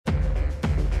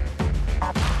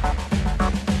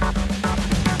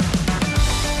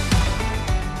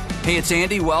Hey, it's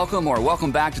Andy.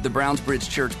 Welcome back to the Brownsbridge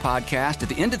Church podcast. At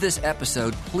the end of this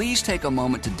episode, please take a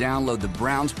moment to download the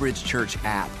Brownsbridge Church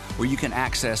app, where you can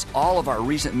access all of our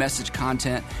recent message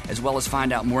content, as well as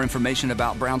find out more information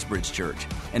about Brownsbridge Church.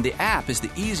 And the app is the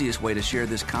easiest way to share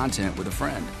this content with a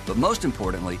friend. But most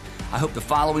importantly, I hope the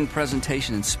following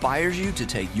presentation inspires you to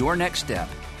take your next step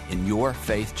in your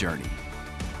faith journey.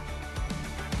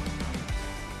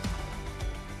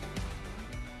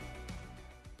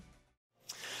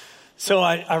 So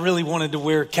I really wanted to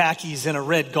wear khakis and a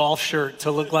red golf shirt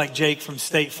to look like Jake from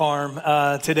State Farm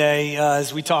today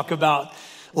as we talk about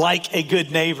like a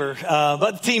good neighbor.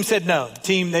 But the team said no. The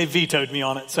team, they vetoed me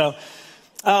on it. So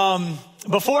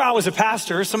before I was a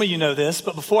pastor, some of you know this,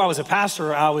 but before I was a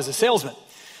pastor, I was a salesman.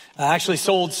 I actually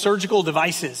sold surgical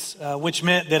devices, which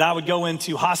meant that I would go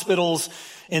into hospitals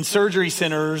and surgery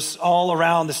centers all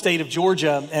around the state of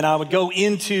Georgia, and I would go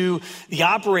into the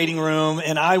operating room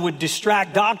and I would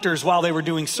distract doctors while they were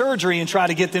doing surgery and try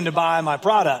to get them to buy my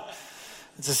product.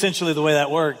 It's essentially the way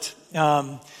that worked.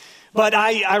 But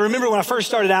I remember when I first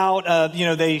started out,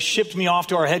 they shipped me off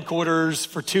to our headquarters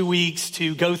for 2 weeks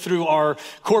to go through our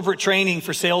corporate training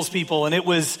for salespeople. And it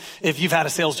was, if you've had a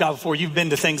sales job before, you've been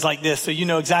to things like this, so you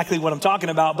know exactly what I'm talking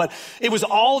about. But it was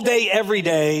all day, every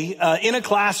day, in a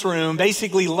classroom,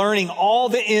 basically learning all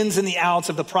the ins and the outs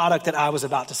of the product that I was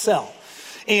about to sell.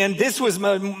 And this was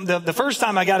the first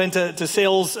time I got into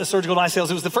sales, surgical device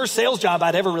sales. It was the first sales job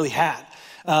I'd ever really had.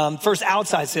 First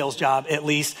outside sales job, at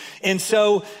least. And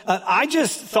so I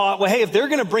just thought, well, hey, if they're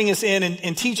going to bring us in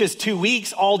and teach us 2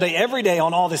 weeks all day, every day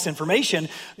on all this information,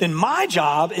 then my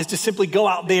job is to simply go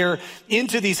out there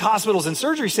into these hospitals and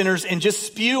surgery centers and just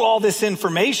spew all this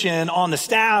information on the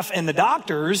staff and the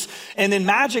doctors, and then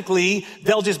magically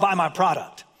they'll just buy my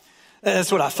product.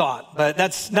 That's what I thought, but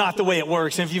that's not the way it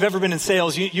works. And if you've ever been in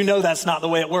sales, you know that's not the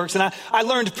way it works. And I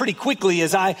learned pretty quickly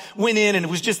as I went in, and it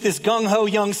was just this gung-ho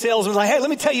young salesman like, hey, let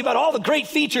me tell you about all the great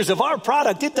features of our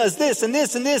product. It does this and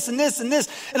this and this and this and this.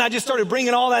 And I just started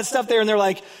bringing all that stuff there, and they're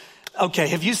like, okay,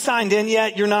 have you signed in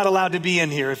yet? You're not allowed to be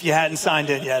in here if you hadn't signed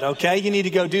in yet, okay? You need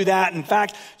to go do that. In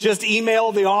fact, just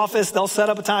email the office. They'll set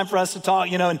up a time for us to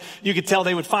talk, and you could tell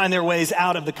they would find their ways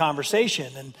out of the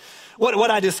conversation. And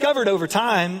what I discovered over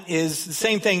time is the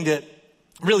same thing that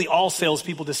really all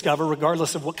salespeople discover,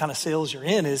 regardless of what kind of sales you're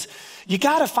in, is you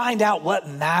got to find out what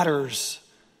matters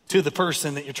to the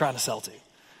person that you're trying to sell to.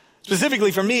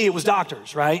 Specifically for me, it was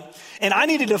doctors, right? And I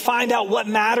needed to find out what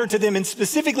mattered to them and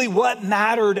specifically what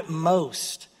mattered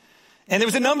most. And there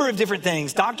was a number of different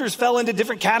things. Doctors fell into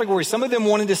different categories. Some of them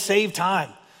wanted to save time.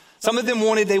 Some of them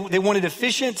they wanted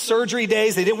efficient surgery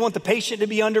days. They didn't want the patient to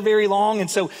be under very long. And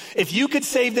so if you could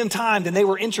save them time, then they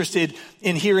were interested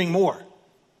in hearing more.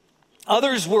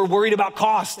 Others were worried about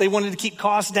costs. They wanted to keep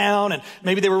costs down, and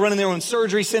maybe they were running their own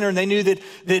surgery center, and they knew that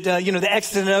the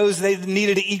X's and O's they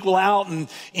needed to equal out, and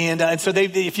so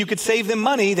if you could save them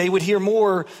money, they would hear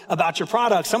more about your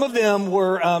product. Some of them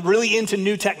were really into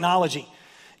new technology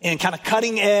and kind of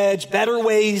cutting edge, better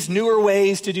ways, newer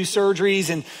ways to do surgeries.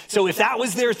 And so if that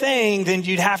was their thing, then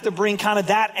you'd have to bring kind of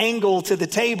that angle to the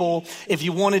table if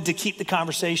you wanted to keep the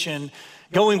conversation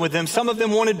going with them. Some of them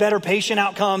wanted better patient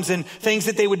outcomes and things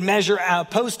that they would measure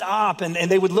post-op, and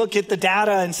they would look at the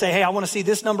data and say, hey, I want to see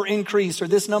this number increase or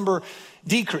this number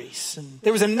decrease. And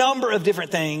there was a number of different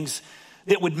things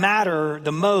that would matter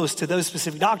the most to those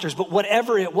specific doctors. But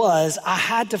whatever it was, I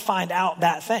had to find out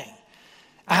that thing.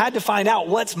 I had to find out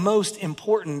what's most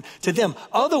important to them.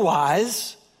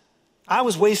 Otherwise, I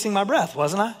was wasting my breath,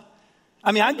 wasn't I?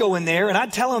 I mean, I'd go in there and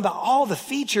I'd tell them about all the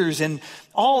features and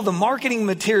all the marketing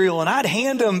material, and I'd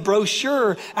hand them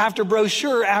brochure after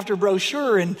brochure after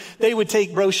brochure, and they would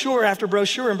take brochure after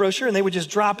brochure and brochure, and they would just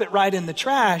drop it right in the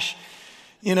trash,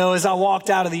 as I walked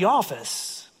out of the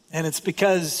office. And it's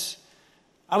because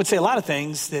I would say a lot of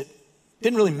things that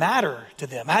didn't really matter to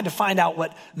them. I had to find out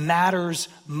what matters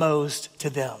most to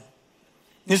them.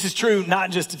 This is true not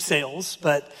just of sales,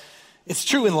 but it's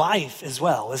true in life as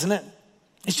well, isn't it?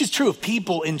 It's just true of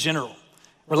people in general.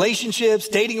 Relationships,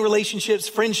 dating relationships,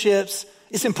 friendships.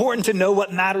 It's important to know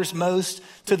what matters most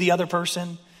to the other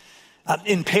person.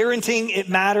 In parenting, it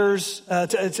matters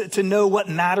to know what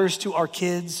matters to our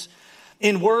kids.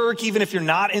 In work, even if you're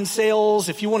not in sales,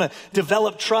 if you want to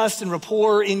develop trust and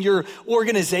rapport in your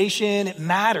organization, it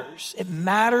matters. It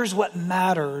matters what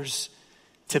matters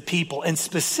to people, and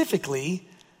specifically,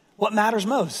 what matters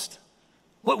most.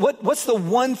 What's the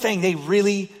one thing they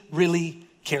really, really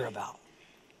care about?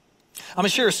 I'm going to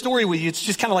share a story with you. It's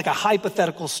just kind of like a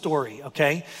hypothetical story,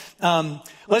 okay?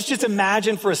 Let's just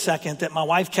imagine for a second that my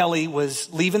wife, Kelly,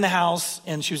 was leaving the house,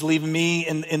 and she was leaving me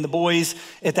and the boys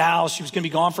at the house. She was going to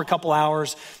be gone for a couple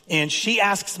hours, and she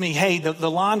asks me, hey,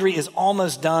 the laundry is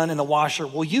almost done in the washer.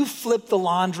 Will you flip the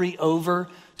laundry over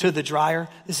to the dryer?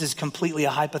 This is completely a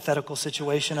hypothetical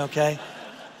situation, okay?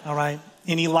 All right?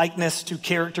 Any likeness to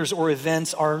characters or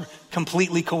events are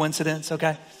completely coincidence,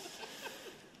 okay?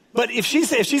 But if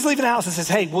she's leaving the house and says,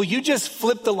 hey, will you just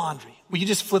flip the laundry? Will you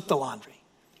just flip the laundry?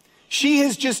 She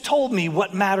has just told me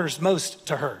what matters most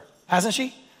to her, hasn't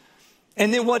she?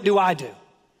 And then what do I do?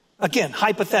 Again,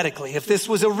 hypothetically, if this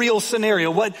was a real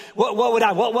scenario, what would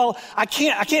I? Well, I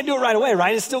can't do it right away,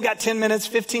 right? It's still got 10 minutes,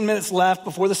 15 minutes left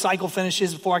before the cycle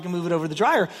finishes, before I can move it over to the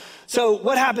dryer. So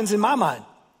what happens in my mind?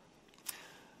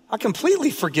 I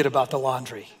completely forget about the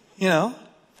laundry,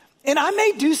 And I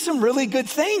may do some really good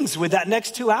things with that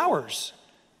next 2 hours.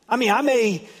 I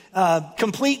may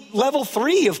complete level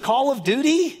 3 of Call of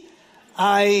Duty.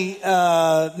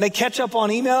 I may catch up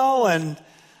on email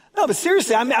but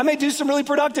seriously, I may do some really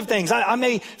productive things. I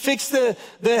may fix the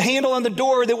handle on the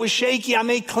door that was shaky. I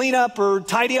may clean up or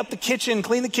tidy up the kitchen,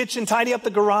 clean the kitchen, tidy up the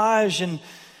garage.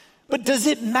 But does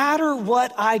it matter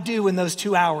what I do in those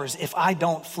 2 hours if I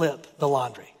don't flip the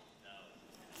laundry?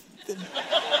 No.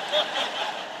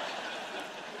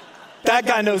 That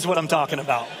guy knows what I'm talking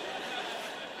about.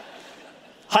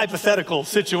 Hypothetical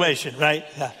situation, right?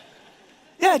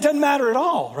 Yeah, it doesn't matter at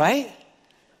all, right?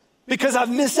 Because I've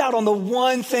missed out on the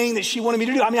one thing that she wanted me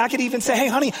to do. I could even say, hey,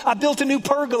 honey, I built a new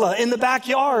pergola in the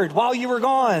backyard while you were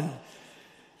gone.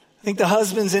 I think the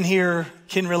husbands in here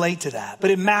can relate to that. But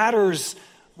it matters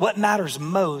what matters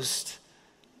most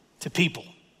to people.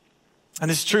 And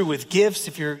this is true with gifts.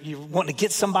 If you're wanting to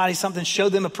get somebody something, show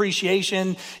them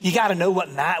appreciation. You got to know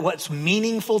what's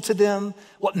meaningful to them,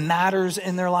 what matters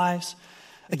in their lives.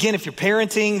 Again, if you're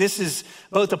parenting, this is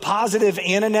both a positive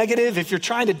and a negative. If you're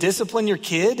trying to discipline your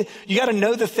kid, you got to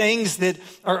know the things that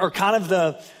are kind of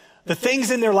the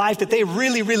things in their life that they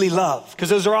really, really love. Because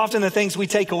those are often the things we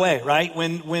take away, right?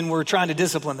 When we're trying to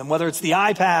discipline them, whether it's the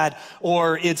iPad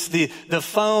or it's the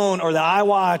phone or the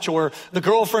iWatch or the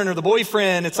girlfriend or the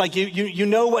boyfriend. It's like you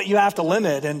know what you have to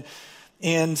limit.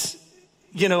 And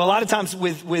a lot of times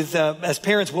with as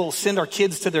parents, we'll send our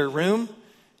kids to their room.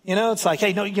 It's like,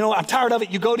 hey, no, I'm tired of it.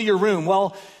 You go to your room.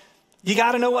 Well, you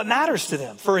got to know what matters to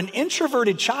them. For an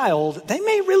introverted child, they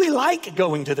may really like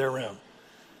going to their room.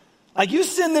 Like you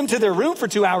send them to their room for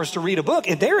 2 hours to read a book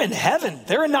and they're in heaven.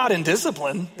 They're not in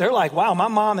discipline. They're like, wow, my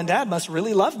mom and dad must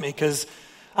really love me because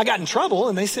I got in trouble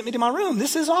and they sent me to my room.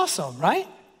 This is awesome, right?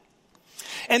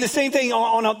 And the same thing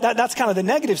that's kind of the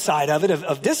negative side of it,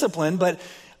 of discipline. But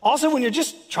also when you're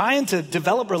just trying to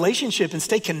develop relationship and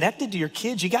stay connected to your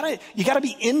kids, you gotta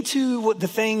be into the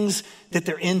things that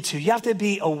they're into. You have to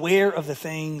be aware of the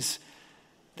things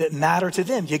that matter to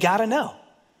them. You gotta know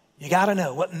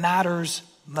what matters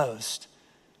most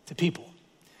to people.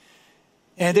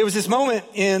 And there was this moment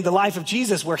in the life of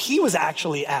Jesus where he was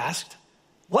actually asked,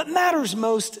 what matters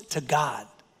most to God?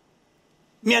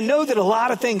 I know that a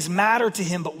lot of things matter to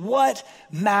him, but what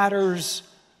matters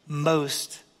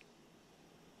most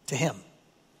to him?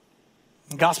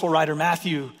 The gospel writer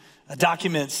Matthew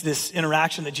documents this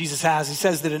interaction that Jesus has. He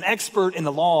says that an expert in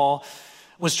the law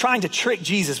was trying to trick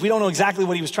Jesus. We don't know exactly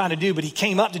what he was trying to do, but he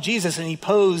came up to Jesus and he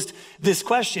posed this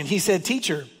question. He said,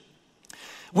 teacher,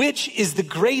 which is the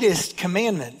greatest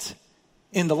commandment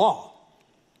in the law?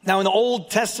 Now, in the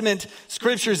Old Testament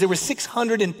scriptures, there were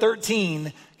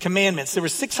 613 commandments. There were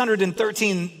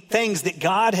 613 things that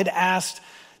God had asked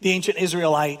the ancient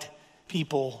Israelite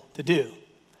people to do.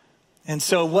 And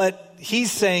so what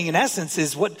he's saying in essence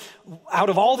is out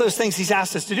of all those things he's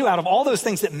asked us to do, out of all those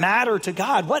things that matter to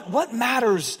God, what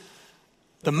matters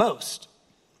the most?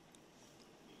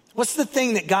 What's the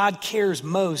thing that God cares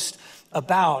most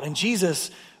about? And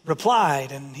Jesus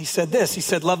replied and he said this, he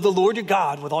said, love the Lord your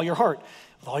God with all your heart,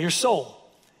 with all your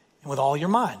soul, and with all your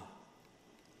mind.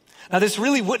 Now this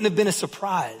really wouldn't have been a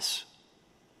surprise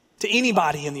to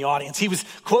anybody in the audience. He was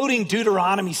quoting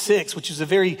Deuteronomy 6, which is a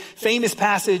very famous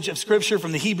passage of scripture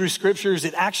from the Hebrew scriptures.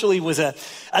 It actually was a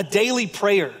daily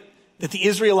prayer that the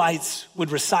Israelites would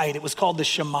recite. It was called the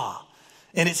Shema.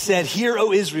 And it said, hear,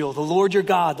 O Israel, the Lord your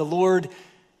God, the Lord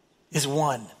is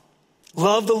one.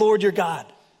 Love the Lord your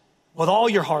God with all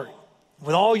your heart,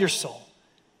 with all your soul,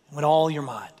 and with all your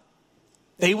mind.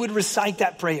 They would recite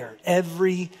that prayer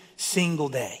every single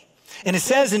day. And it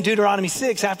says in Deuteronomy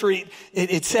 6, after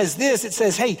it says this, it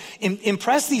says, hey,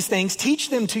 impress these things, teach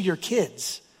them to your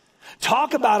kids.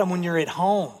 Talk about them when you're at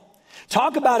home.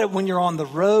 Talk about it when you're on the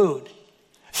road.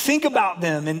 Think about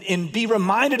them and be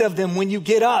reminded of them when you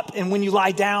get up and when you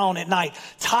lie down at night.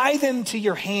 Tie them to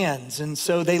your hands. And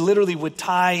so they literally would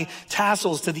tie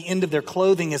tassels to the end of their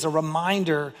clothing as a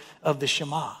reminder of the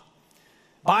Shema.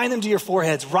 Bind them to your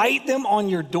foreheads. Write them on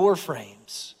your door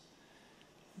frames.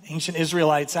 Ancient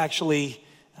Israelites actually,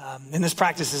 and this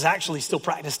practice is actually still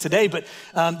practiced today, but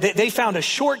they found a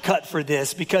shortcut for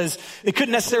this because they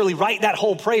couldn't necessarily write that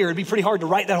whole prayer. It'd be pretty hard to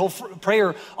write that whole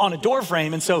prayer on a door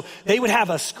frame. And so they would have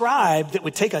a scribe that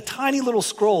would take a tiny little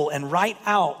scroll and write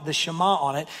out the Shema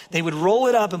on it. They would roll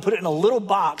it up and put it in a little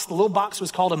box. The little box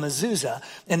was called a mezuzah,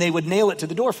 and they would nail it to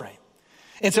the door frame.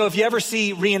 And so if you ever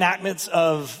see reenactments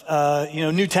of,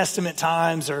 New Testament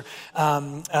times or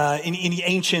any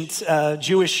ancient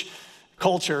Jewish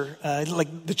culture,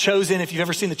 like The Chosen, if you've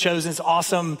ever seen The Chosen, it's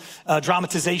awesome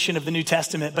dramatization of the New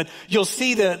Testament. But you'll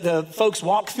see the folks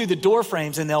walk through the door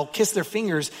frames and they'll kiss their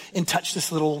fingers and touch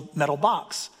this little metal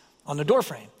box on the door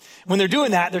frame. When they're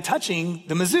doing that, they're touching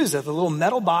the mezuzah, the little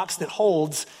metal box that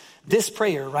holds this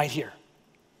prayer right here.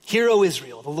 Hear, O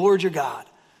Israel, the Lord your God,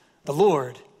 the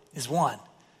Lord is one.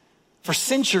 For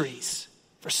centuries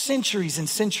and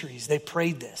centuries, they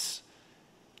prayed this.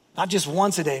 Not just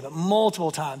once a day, but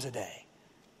multiple times a day.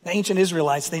 The ancient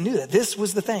Israelites, they knew that this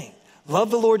was the thing.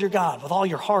 Love the Lord your God with all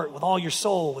your heart, with all your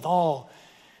soul, with all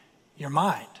your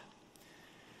mind.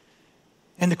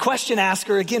 And the question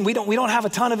asker, again, we don't have a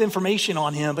ton of information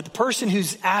on him, but the person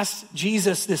who's asked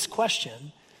Jesus this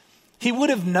question, he would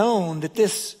have known that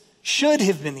this should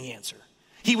have been the answer.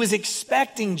 He was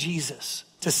expecting Jesus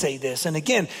to say this. And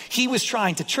again, he was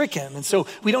trying to trick him. And so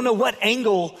we don't know what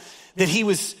angle that he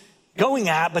was going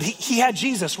at, but he had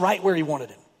Jesus right where he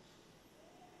wanted him.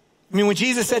 I mean, when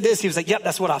Jesus said this, he was like, yep,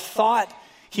 that's what I thought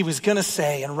he was going to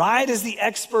say. And right as the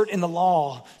expert in the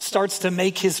law starts to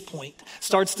make his point,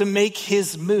 starts to make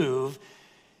his move,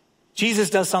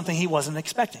 Jesus does something he wasn't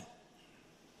expecting.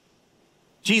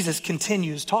 Jesus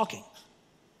continues talking.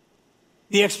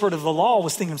 The expert of the law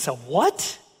was thinking to himself,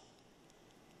 what?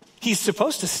 He's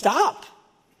supposed to stop.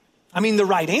 I mean, the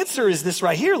right answer is this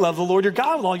right here. Love the Lord your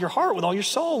God with all your heart, with all your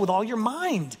soul, with all your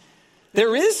mind.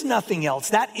 There is nothing else.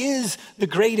 That is the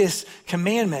greatest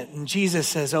commandment. And Jesus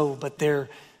says, oh, but there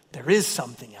is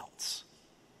something else.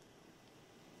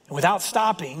 And without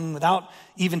stopping, without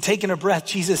even taking a breath,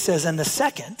 Jesus says, and the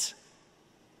second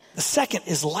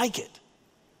is like it.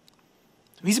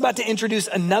 He's about to introduce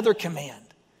another command.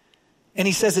 And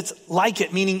he says it's like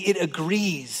it, meaning it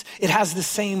agrees. It has the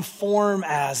same form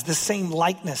as, the same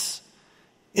likeness.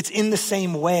 It's in the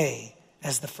same way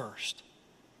as the first.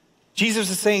 Jesus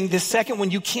is saying this second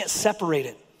one, you can't separate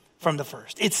it from the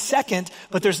first. It's second,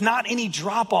 but there's not any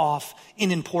drop off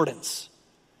in importance.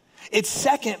 It's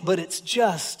second, but it's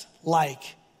just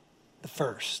like the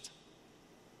first.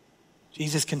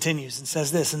 Jesus continues and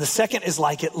says this, and the second is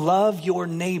like it, love your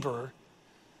neighbor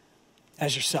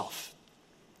as yourself.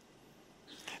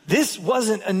 This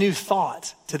wasn't a new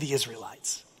thought to the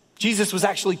Israelites. Jesus was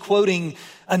actually quoting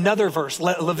another verse,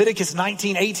 Leviticus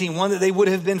 19:18, one that they would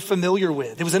have been familiar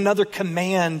with. It was another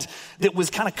command that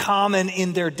was kind of common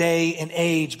in their day and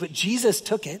age, but Jesus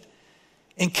took it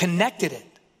and connected it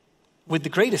with the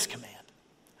greatest command.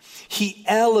 He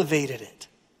elevated it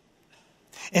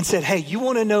and said, hey, you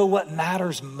want to know what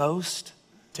matters most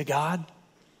to God?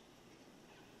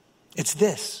 It's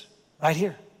this right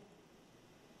here.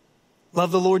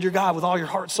 Love the Lord your God with all your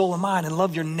heart, soul, and mind, and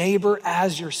love your neighbor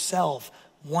as yourself.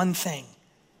 One thing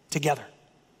together.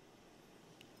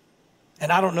 And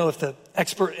I don't know if the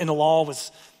expert in the law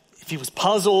if he was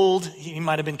puzzled, he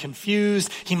might have been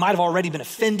confused, he might have already been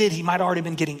offended, he might have already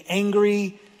been getting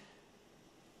angry.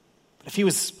 But if he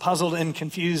was puzzled and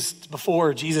confused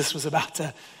before, Jesus was about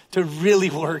to really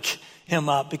work him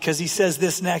up, because he says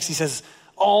this next. He says,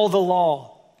 all the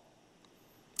law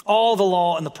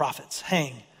and the prophets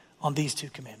hang on these two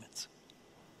commandments.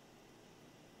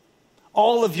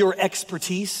 All of your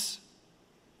expertise,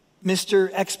 Mr.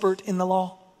 Expert in the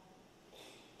law,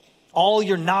 all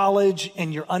your knowledge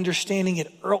and your understanding,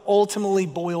 it ultimately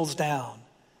boils down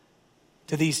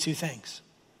to these two things.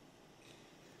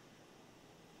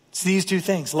 It's these two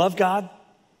things: love God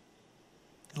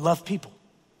and love people.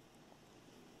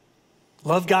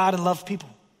 Love God and love people.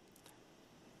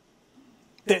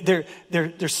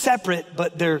 They're separate,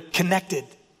 but they're connected.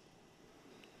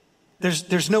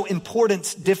 There's no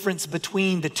importance difference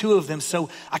between the two of them, so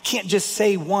I can't just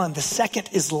say one. The second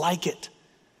is like it.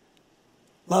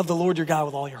 Love the Lord your God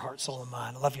with all your heart, soul, and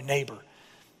mind. Love your neighbor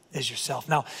as yourself.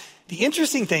 Now, the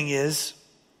interesting thing is,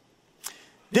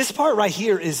 this part right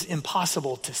here is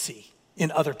impossible to see in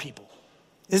other people,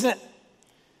 isn't it?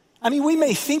 I mean, we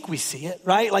may think we see it,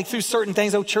 right? Like through certain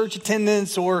things, church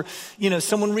attendance or,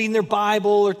 someone reading their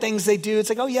Bible or things they do. It's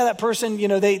like, oh yeah, that person,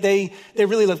 they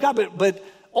really love God. But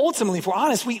ultimately, if we're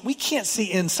honest, we can't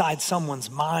see inside someone's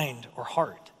mind or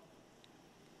heart.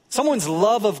 Someone's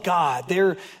love of God,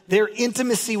 their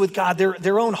intimacy with God,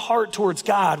 their own heart towards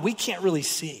God, we can't really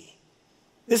see.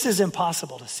 This is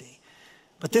impossible to see.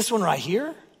 But this one right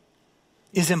here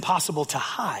is impossible to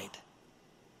hide.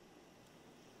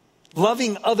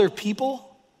 Loving other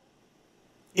people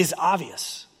is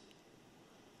obvious.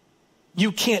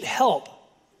 You can't help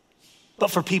but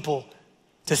for people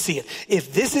to see it.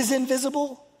 If this is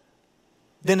invisible,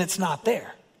 then it's not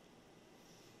there.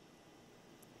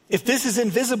 If this is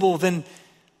invisible, then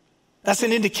that's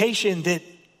an indication that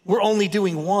we're only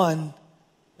doing one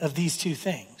of these two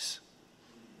things.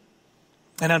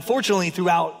 And unfortunately,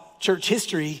 throughout church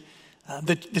history,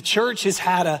 the church has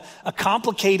had a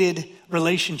complicated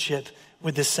relationship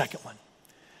with this second one.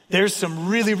 There's some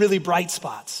really, really bright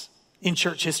spots in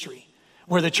church history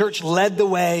where the church led the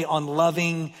way on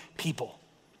loving people.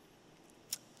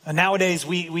 And nowadays,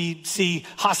 we see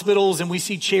hospitals and we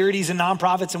see charities and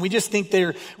nonprofits, and we just think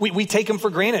we take them for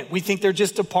granted. We think they're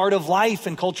just a part of life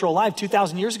and cultural life.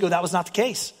 2,000 years ago, that was not the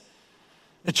case.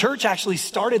 The church actually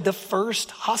started the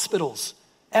first hospitals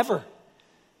ever.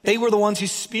 They were the ones who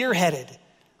spearheaded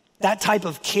that type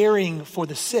of caring for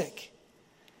the sick.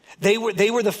 They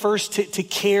were the first to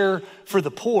care for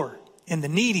the poor and the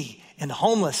needy and the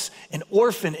homeless and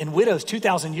orphan and widows.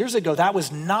 2,000 years ago, that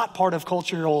was not part of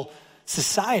cultural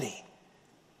society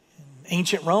in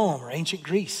ancient Rome or ancient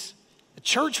Greece. The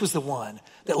church was the one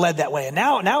that led that way. And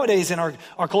nowadays in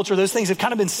our culture, those things have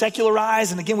kind of been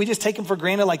secularized. And again, we just take them for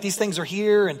granted, like these things are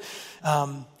here.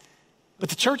 But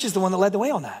the church is the one that led the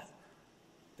way on that.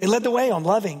 It led the way on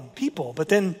loving people. But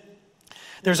then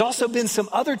there's also been some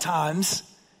other times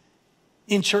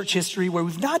in church history where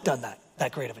we've not done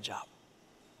that great of a job.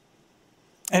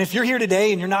 And if you're here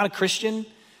today and you're not a Christian,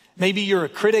 maybe you're a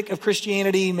critic of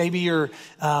Christianity. Maybe you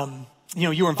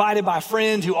were invited by a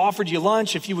friend who offered you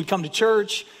lunch if you would come to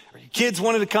church, or your kids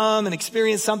wanted to come and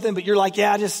experience something, but you're like,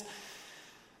 I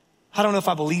don't know if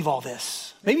I believe all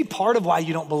this. Maybe part of why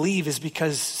you don't believe is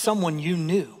because someone you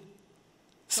knew,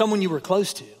 someone you were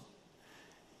close to,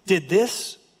 did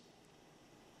this,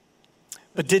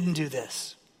 but didn't do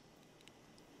this.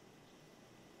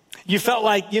 You felt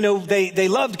like, they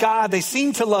loved God. They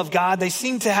seemed to love God. They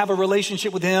seemed to have a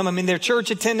relationship with him. I mean, their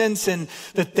church attendance and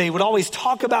that they would always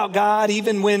talk about God,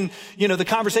 even when, the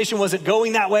conversation wasn't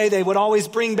going that way. They would always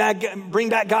bring back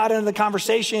God into the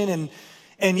conversation.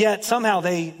 And yet somehow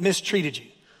they mistreated you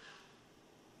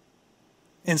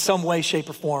in some way, shape,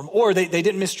 or form. Or they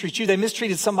didn't mistreat you. They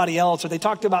mistreated somebody else, or they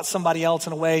talked about somebody else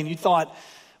in a way. And you thought,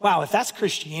 wow, if that's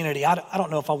Christianity, I don't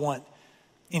know if I want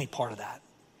any part of that.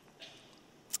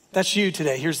 That's you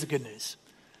today. Here's the good news.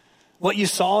 What you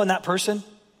saw in that person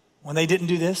when they didn't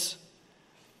do this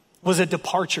was a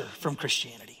departure from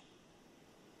Christianity.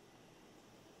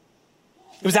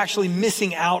 It was actually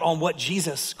missing out on what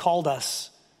Jesus called us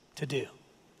to do.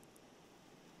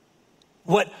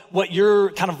 What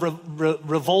you're kind of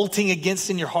revolting against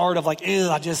in your heart of like,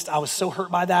 I was so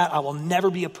hurt by that. I will never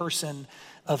be a person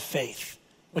of faith.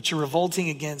 What you're revolting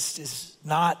against is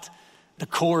not the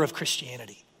core of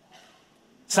Christianity.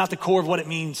 It's not the core of what it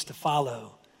means to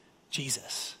follow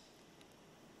Jesus.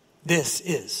 This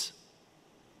is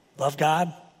love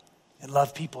God and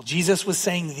love people. Jesus was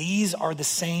saying these are the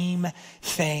same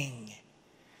thing.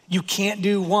 You can't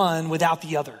do one without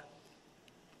the other.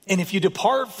 And if you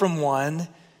depart from one,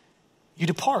 you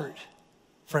depart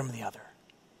from the other.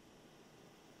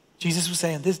 Jesus was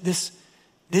saying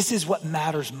this is what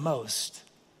matters most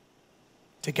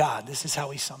to God. This is how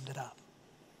he summed it up.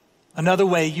 Another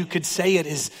way you could say it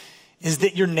is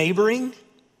that your neighboring,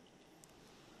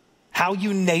 how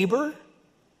you neighbor,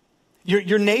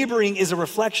 your neighboring is a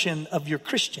reflection of your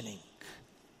Christianing.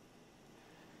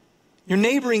 Your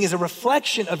neighboring is a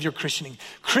reflection of your Christianing.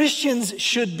 Christians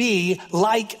should be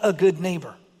like a good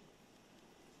neighbor.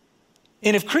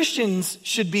 And if Christians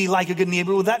should be like a good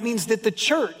neighbor, well, that means that the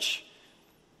church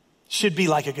should be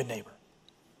like a good neighbor.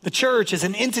 The church as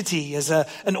an entity, as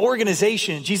an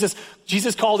organization.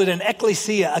 Jesus called it an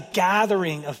ecclesia, a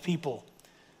gathering of people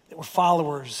that were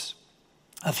followers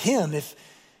of him. If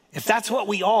that's what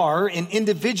we are, and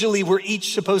individually we're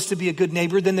each supposed to be a good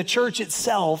neighbor, then the church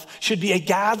itself should be a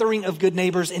gathering of good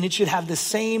neighbors, and it should have the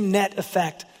same net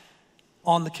effect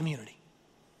on the community.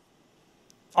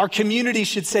 Our community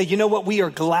should say, you know what, we are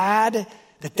glad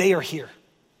that they are here.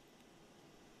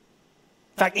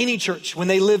 In fact, any church, when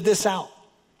they live this out,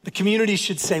 the community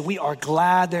should say, we are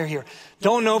glad they're here.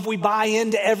 Don't know if we buy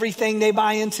into everything they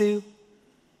buy into.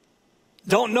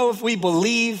 Don't know if we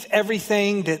believe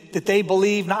everything that they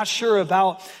believe. Not sure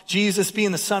about Jesus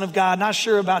being the Son of God. Not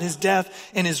sure about his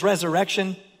death and his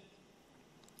resurrection.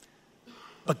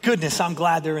 But goodness, I'm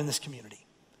glad they're in this community.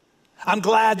 I'm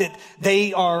glad that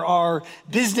they are our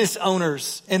business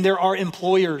owners and there are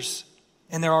employers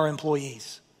and there are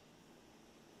employees.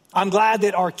 I'm glad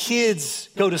that our kids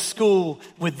go to school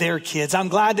with their kids. I'm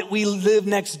glad that we live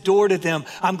next door to them.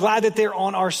 I'm glad that they're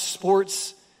on our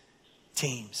sports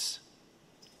teams.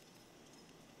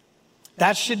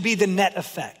 That should be the net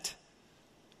effect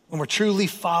when we're truly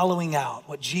following out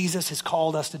what Jesus has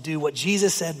called us to do, what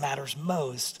Jesus said matters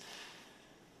most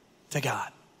to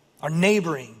God. Our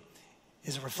neighboring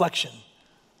is a reflection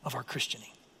of our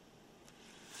Christianing.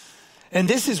 And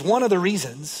this is one of the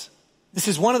reasons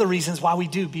why we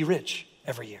do Be Rich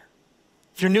every year.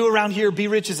 If you're new around here, Be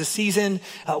Rich is a season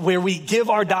where we give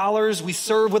our dollars, we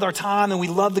serve with our time, and we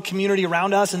love the community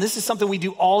around us. And this is something we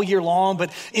do all year long.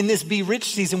 But in this Be Rich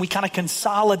season, we kind of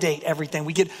consolidate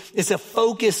everything. It's a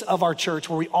focus of our church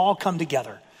where we all come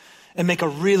together and make a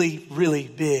really, really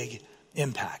big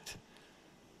impact.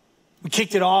 We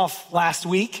kicked it off last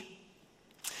week.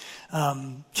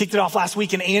 And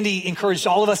Andy encouraged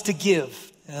all of us to give.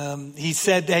 He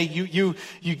said, hey, you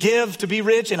give to Be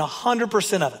Rich, and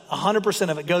 100%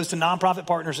 of it goes to nonprofit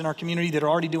partners in our community that are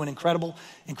already doing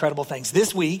incredible things.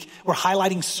 This week, we're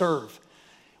highlighting serve.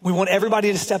 We want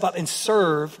everybody to step up and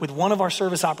serve with one of our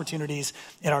service opportunities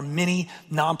in our many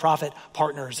nonprofit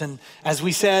partners. And as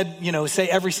we said, say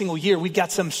every single year, we've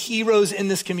got some heroes in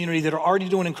this community that are already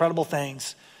doing incredible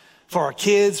things for our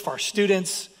kids, for our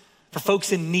students, for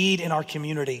folks in need in our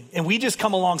community. And we just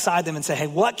come alongside them and say, hey,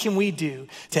 what can we do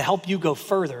to help you go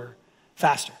further,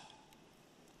 faster?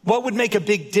 What would make a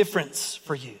big difference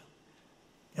for you?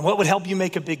 And what would help you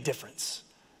make a big difference?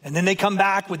 And then they come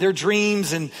back with their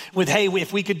dreams and with, hey,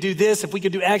 if we could do this, if we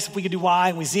could do X, if we could do Y,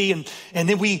 and we Z, and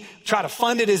then we try to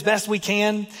fund it as best we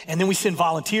can. And then we send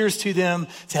volunteers to them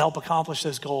to help accomplish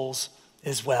those goals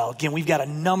as well. Again, we've got a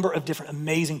number of different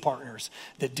amazing partners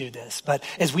that do this. But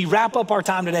as we wrap up our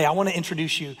time today, I want to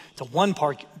introduce you to one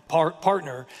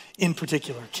partner in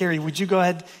particular. Carrie, would you go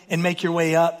ahead and make your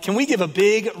way up? Can we give a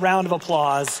big round of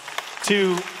applause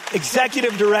to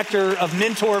Executive Director of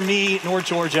Mentor Me, North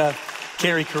Georgia,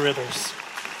 Carrie Carithers.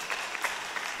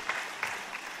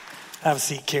 Have a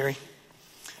seat, Carrie.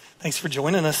 Thanks for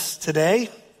joining us today.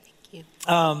 Thank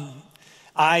you.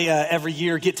 I every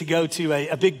year get to go to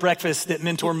a big breakfast that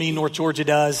Mentor Me North Georgia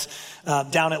does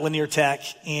down at Lanier Tech.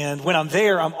 And when I'm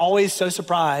there, I'm always so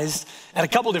surprised at a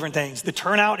couple different things. The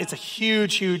turnout, it's a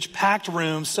huge packed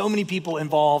room. So many people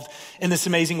involved in this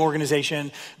amazing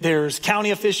organization. There's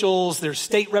county officials, there's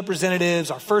state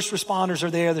representatives, our first responders are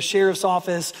there, the sheriff's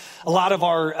office. A lot of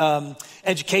our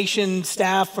education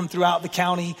staff from throughout the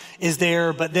county is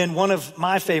there. But then one of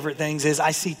my favorite things is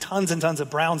I see tons and tons of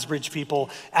Brownsbridge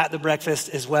people at the breakfast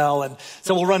as well. And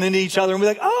so we'll run into each other and be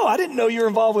like, oh, I didn't know you were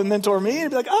involved with Mentor Me. And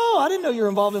be like, oh, I didn't know you were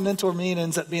involved in Mentor Me. And it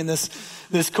ends up being this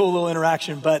cool little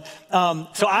interaction. But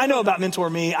so I know about Mentor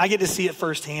Me. I get to see it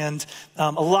firsthand. A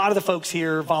lot of the folks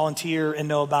here volunteer and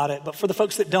know about it. But for the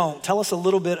folks that don't, tell us a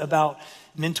little bit about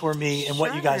Mentor Me and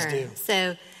what you guys do.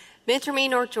 So Mentor Me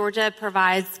North Georgia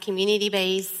provides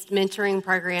community-based mentoring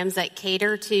programs that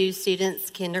cater to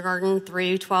students kindergarten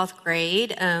through 12th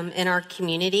grade in our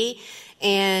community.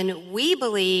 And we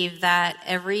believe that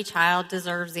every child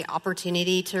deserves the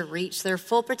opportunity to reach their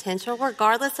full potential,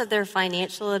 regardless of their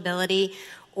financial ability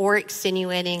or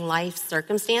extenuating life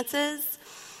circumstances.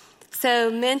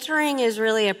 So mentoring is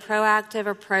really a proactive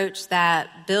approach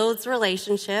that builds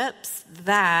relationships,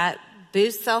 that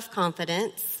boosts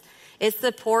self-confidence. It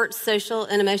supports social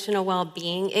and emotional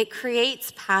well-being. It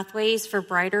creates pathways for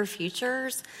brighter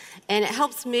futures, and it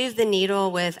helps move the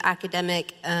needle with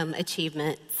academic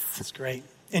achievements. That's great.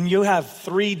 And you have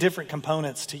 3 different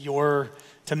components to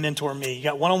Mentor Me. You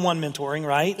got one-on-one mentoring,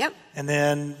 right? Yep. And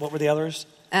then what were the others?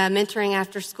 Mentoring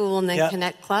after school and then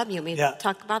Connect Club. You want me to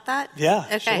talk about that? Yeah,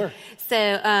 okay. Sure. So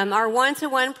our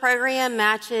one-to-one program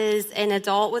matches an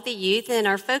adult with a youth, and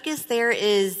our focus there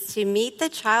is to meet the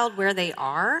child where they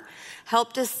are,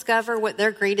 help discover what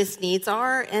their greatest needs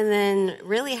are, and then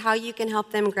really how you can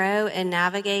help them grow and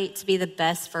navigate to be the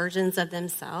best versions of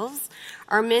themselves.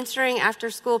 Our mentoring after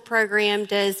school program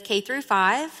does K through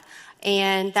 5,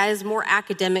 and that is more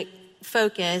academic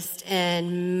focused,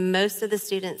 and most of the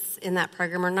students in that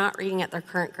program are not reading at their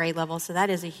current grade level, so that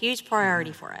is a huge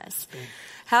priority for us.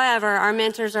 However, our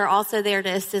mentors are also there to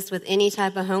assist with any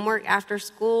type of homework after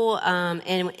school and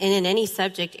in any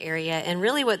subject area. And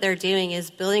really what they're doing is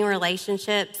building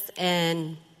relationships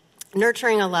and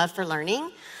nurturing a love for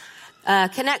learning.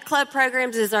 Connect Club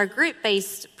programs is our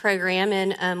group-based program,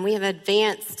 and we have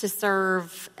advanced to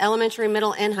serve elementary,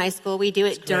 middle, and high school. We do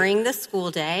it during the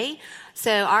school day.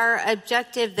 So our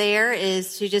objective there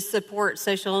is to just support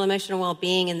social and emotional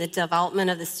well-being and the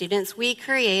development of the students. We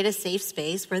create a safe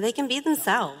space where they can be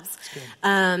themselves.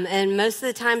 And most of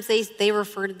the times they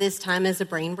refer to this time as a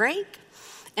brain break.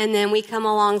 And then we come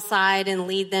alongside and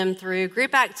lead them through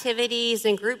group activities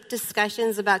and group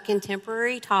discussions about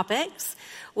contemporary topics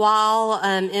while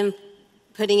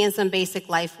putting in some basic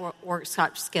life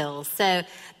workshop skills. So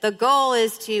the goal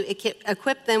is to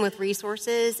equip them with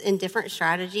resources and different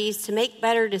strategies to make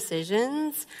better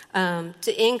decisions, to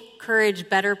encourage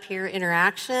better peer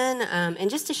interaction, and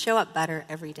just to show up better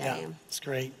every day. Yeah, it's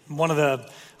great. One of the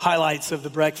highlights of the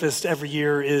breakfast every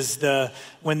year is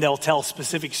when they'll tell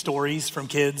specific stories from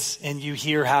kids, and you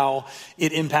hear how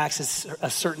it impacts a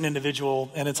certain individual,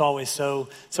 and it's always so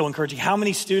encouraging. How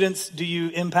many students do you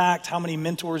impact? How many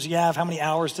mentors do you have? How many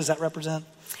hours does that represent?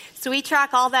 So we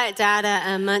track all that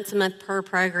data month to month per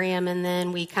program, and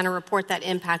then we kind of report that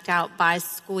impact out by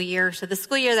school year. So the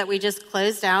school year that we just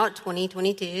closed out,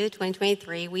 2022,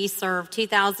 2023, we served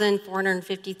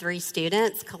 2,453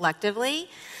 students collectively.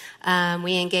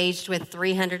 We engaged with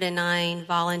 309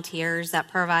 volunteers that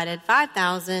provided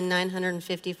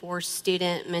 5,954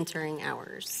 student mentoring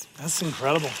hours. That's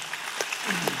incredible.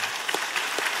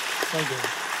 So good.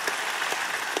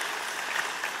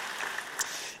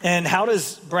 And how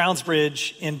does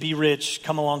Brownsbridge and Be Rich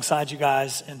come alongside you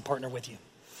guys and partner with you?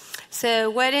 So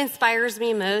what inspires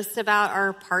me most about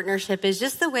our partnership is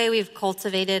just the way we've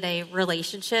cultivated a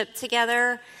relationship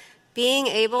together. Being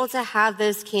able to have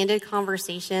those candid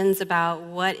conversations about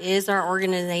what is our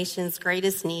organization's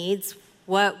greatest needs,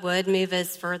 what would move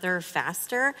us further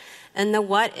faster, and the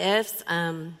what ifs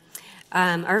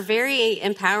are very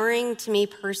empowering to me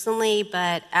personally,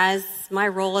 but as my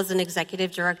role as an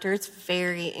executive director, it's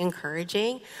very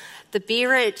encouraging. The Be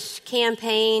Rich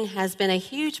campaign has been a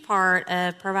huge part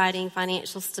of providing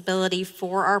financial stability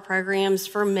for our programs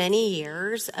for many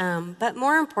years. But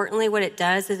more importantly, what it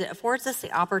does is it affords us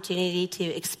the opportunity to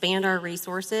expand our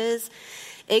resources,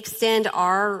 extend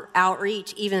our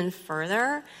outreach even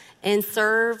further, and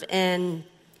serve and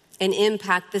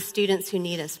impact the students who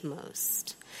need us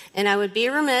most. And I would be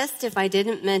remiss if I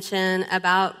didn't mention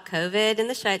about COVID and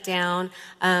the shutdown.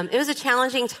 It was a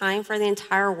challenging time for the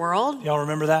entire world. Y'all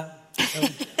remember that?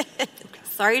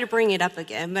 Sorry to bring it up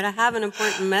again, but I have an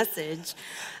important message.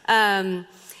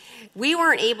 We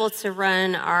weren't able to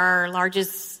run our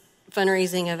largest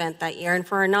fundraising event that year. And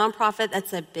for a nonprofit,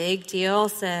 that's a big deal.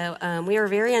 So we were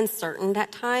very uncertain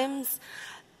at times.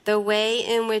 The way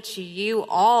in which you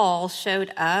all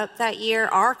showed up that year,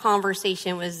 our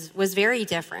conversation was very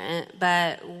different.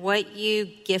 But what you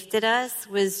gifted us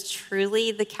was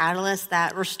truly the catalyst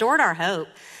that restored our hope.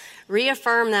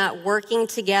 Reaffirm that working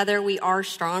together, we are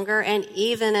stronger, and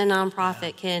even a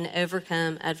nonprofit can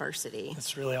overcome adversity.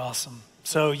 That's really awesome.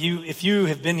 So if you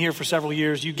have been here for several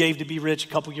years, you gave to Be Rich a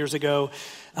couple years ago.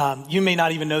 You may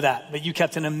not even know that, but you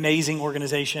kept an amazing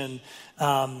organization.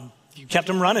 You kept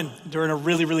them running during a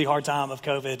really, really hard time of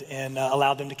COVID and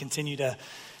allowed them to continue to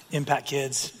impact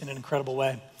kids in an incredible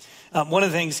way. One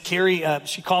of the things, Carrie,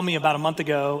 she called me about a month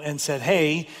ago and said,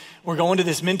 hey, we're going to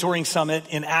this mentoring summit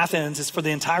in Athens. It's for the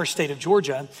entire state of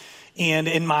Georgia. And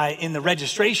in the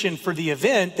registration for the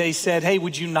event, they said, hey,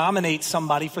 would you nominate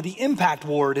somebody for the Impact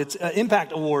Award? It's an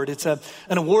Impact Award. It's an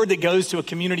award that goes to a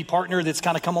community partner that's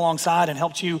kind of come alongside and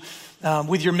helped you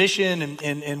with your mission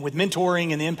and with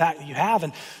mentoring and the impact that you have.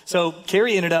 And so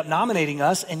Carrie ended up nominating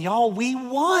us, and y'all, we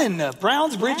won.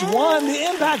 Brownsbridge won the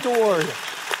Impact Award.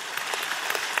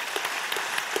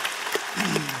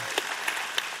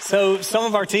 So some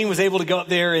of our team was able to go up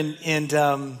there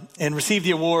and receive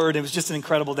the award. It was just an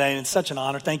incredible day, and it's such an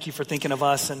honor. Thank you for thinking of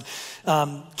us.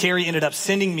 And Carrie ended up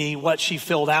sending me what she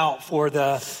filled out for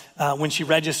when she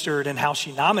registered and how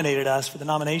she nominated us for the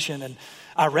nomination. And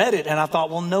I read it, and I thought,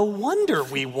 well, no wonder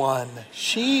we won.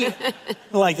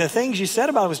 Like the things you said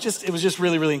about it was just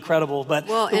really, really incredible. But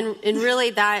and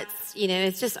really that's,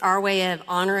 it's just our way of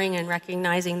honoring and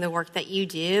recognizing the work that you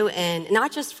do, and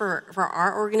not just for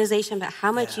our organization, but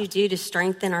how much you do to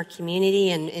strengthen our community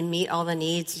and meet all the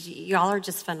needs. Y'all are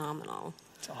just phenomenal.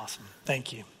 It's awesome.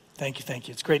 Thank you. Thank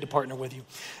you. It's great to partner with you.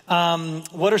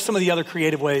 What are some of the other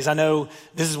creative ways? I know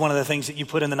this is one of the things that you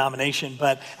put in the nomination,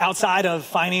 but outside of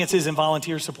finances and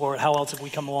volunteer support, how else have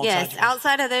we come alongside you? Yes,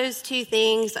 outside of those two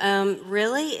things,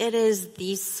 really it is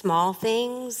these small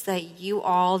things that you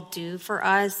all do for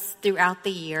us throughout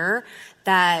the year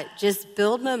that just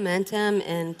build momentum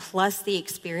and plus the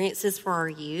experiences for our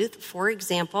youth. For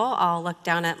example, I'll look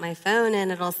down at my phone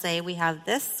and it'll say, we have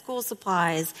this school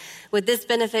supplies. Would this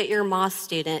benefit your Moss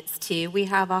students too? We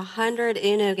have 100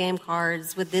 Uno game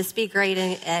cards. Would this be great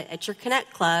at your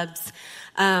Connect clubs?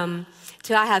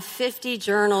 To I have 50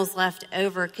 journals left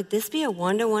over. Could this be a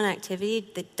one-to-one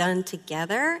activity done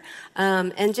together?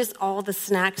 And just all the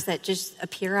snacks that just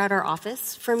appear at our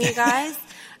office from you guys.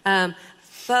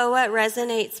 But what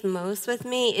resonates most with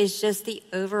me is just the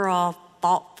overall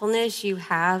thoughtfulness you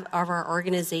have of our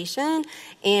organization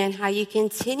and how you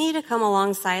continue to come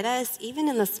alongside us, even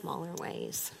in the smaller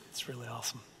ways. It's really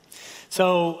awesome.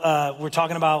 So we're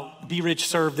talking about Be Rich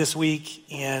Serve this week,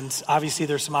 and obviously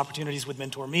there's some opportunities with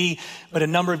Mentor Me, but a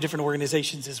number of different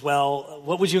organizations as well.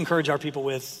 What would you encourage our people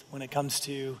with when it comes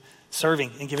to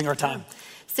serving and giving our time?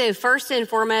 So first and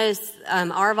foremost,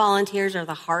 our volunteers are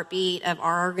the heartbeat of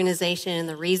our organization and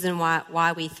the reason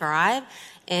why we thrive.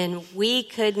 And we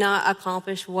could not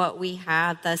accomplish what we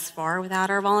have thus far without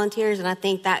our volunteers. And I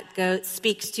think that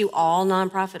speaks to all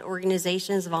nonprofit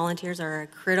organizations. Volunteers are a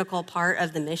critical part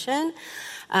of the mission.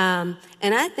 And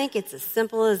I think it's as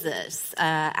simple as this.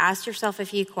 Ask yourself a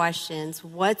few questions.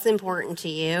 What's important to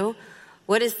you?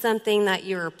 What is something that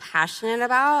you're passionate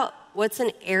about? What's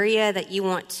an area that you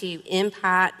want to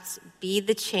impact, be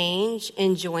the change,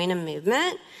 and join a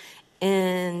movement?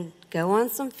 And go on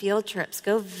some field trips.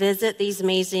 Go visit these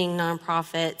amazing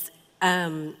nonprofits.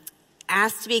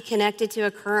 Ask to be connected to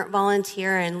a current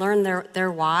volunteer and learn their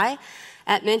why.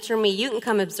 At Mentor Me, you can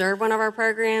come observe one of our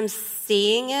programs.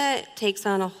 Seeing it takes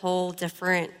on a whole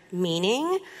different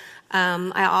meaning.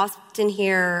 I often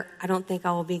hear, I don't think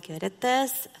I will be good at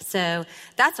this. So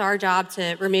that's our job,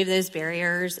 to remove those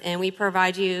barriers. And we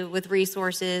provide you with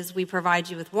resources. We provide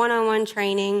you with one-on-one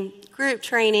training, group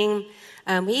training.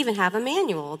 We even have a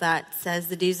manual that says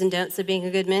the do's and don'ts of being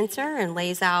a good mentor and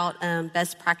lays out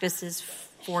best practices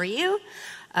for you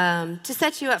to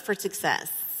set you up for success.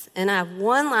 And I have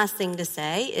one last thing to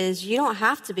say is you don't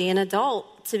have to be an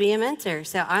adult to be a mentor.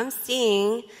 So I'm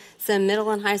seeing some middle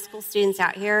and high school students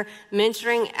out here.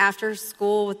 Mentoring after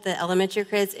school with the elementary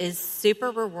kids is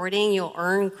super rewarding. You'll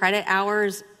earn credit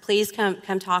hours. Please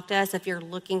come talk to us if you're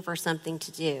looking for something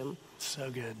to do.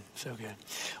 So good, so good.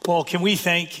 Well, can we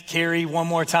thank Carrie one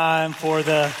more time for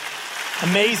the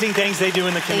amazing things they do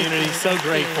in the community? So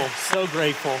grateful, so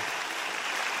grateful.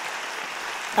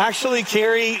 Actually,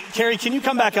 Carrie, can you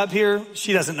come back up here?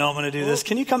 She doesn't know I'm going to do this.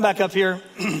 Can you come back up here?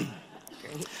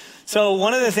 So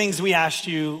one of the things we asked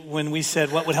you when we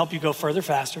said what would help you go further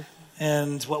faster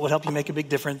and what would help you make a big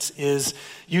difference is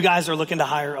you guys are looking to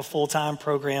hire a full-time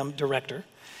program director.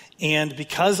 And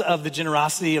because of the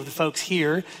generosity of the folks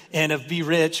here and of Be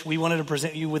Rich, we wanted to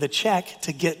present you with a check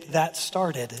to get that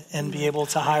started and be able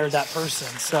to hire that person.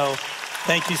 So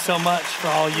thank you so much for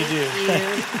all you do.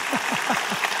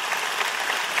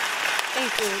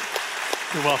 Thank you.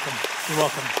 You're welcome. You're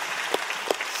welcome.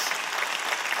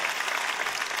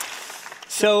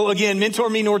 So again, Mentor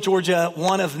Me North Georgia,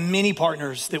 one of many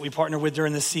partners that we partner with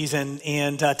during this season.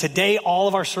 And today, all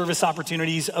of our service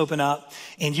opportunities open up.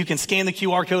 And you can scan the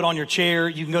QR code on your chair.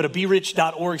 You can go to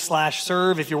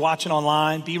berich.org/serve if you're watching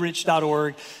online,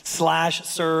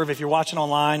 berich.org/serve if you're watching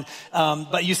online.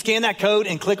 But you scan that code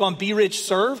and click on Be Rich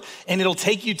Serve, and it'll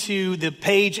take you to the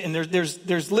page. And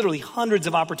there's literally hundreds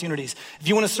of opportunities. If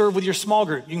you want to serve with your small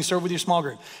group, you can serve with your small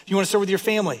group. If you want to serve with your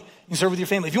family, you can serve with your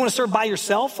family. If you want to serve by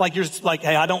yourself, like you're like,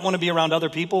 hey, I don't want to be around other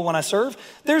people when I serve,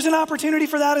 there's an opportunity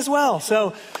for that as well.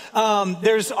 So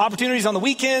there's opportunities on the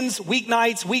weekends,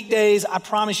 weeknights, weekdays. I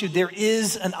promise you there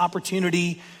is an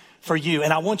opportunity for you.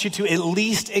 And I want you to at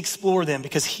least explore them,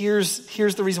 because here's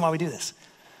the reason why we do this.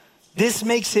 This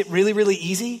makes it really, really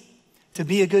easy to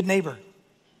be a good neighbor.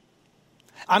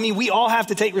 I mean, we all have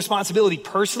to take responsibility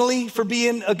personally for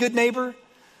being a good neighbor,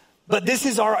 but this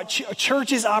is our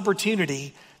church's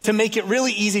opportunity to make it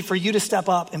really easy for you to step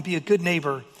up and be a good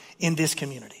neighbor in this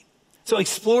community. So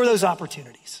explore those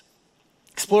opportunities.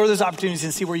 Explore those opportunities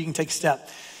and see where you can take a step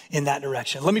in that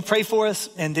direction. Let me pray for us,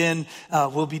 and then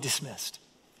we'll be dismissed.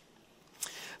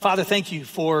 Father, thank you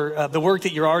for the work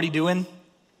that you're already doing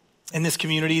in this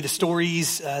community, the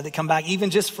stories that come back, even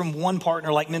just from one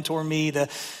partner like Mentor Me, the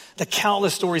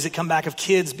countless stories that come back of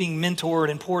kids being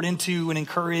mentored and poured into and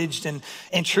encouraged, and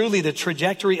truly the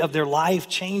trajectory of their life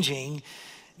changing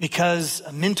because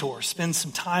a mentor spends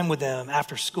some time with them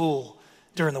after school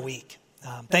during the week.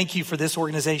 Thank you for this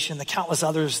organization, the countless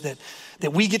others that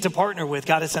we get to partner with.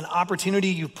 God, it's an opportunity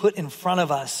you put in front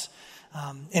of us,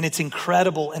 and it's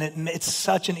incredible, and it's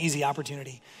such an easy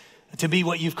opportunity to be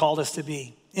what you've called us to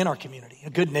be in our community, a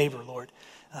good neighbor, Lord.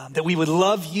 that we would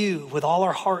love you with all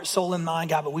our heart, soul, and mind,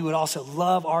 God, but we would also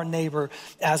love our neighbor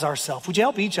as ourselves. Would you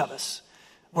help each of us?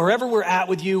 Wherever we're at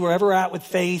with you, wherever we're at with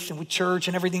faith and with church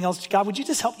and everything else, God, would you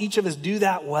just help each of us do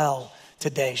that well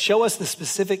today? Show us the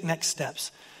specific next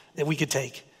steps that we could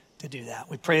take to do that.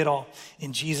 We pray it all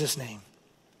in Jesus' name.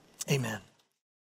 Amen.